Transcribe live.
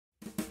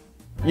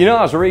You know,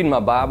 I was reading my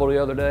Bible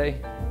the other day,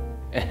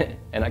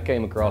 and I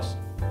came across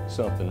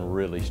something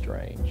really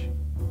strange.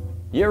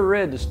 You ever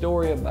read the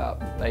story about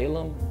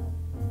Balaam?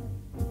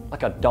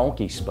 Like a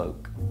donkey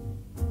spoke.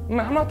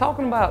 I'm not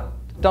talking about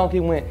the donkey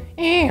went,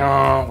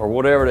 or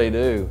whatever they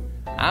do.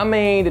 I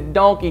mean, the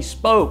donkey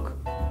spoke.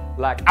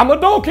 Like, I'm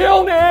a donkey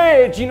on the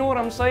edge. You know what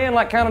I'm saying?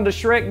 Like kind of the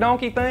Shrek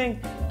donkey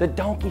thing. The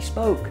donkey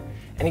spoke,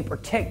 and he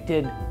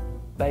protected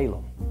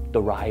Balaam,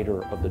 the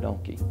rider of the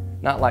donkey.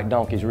 Not like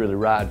donkeys really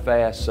ride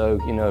fast, so,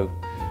 you know,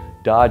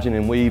 dodging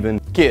and weaving.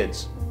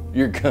 Kids,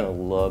 you're gonna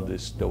love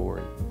this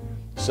story.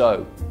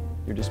 So,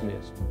 you're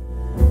dismissed.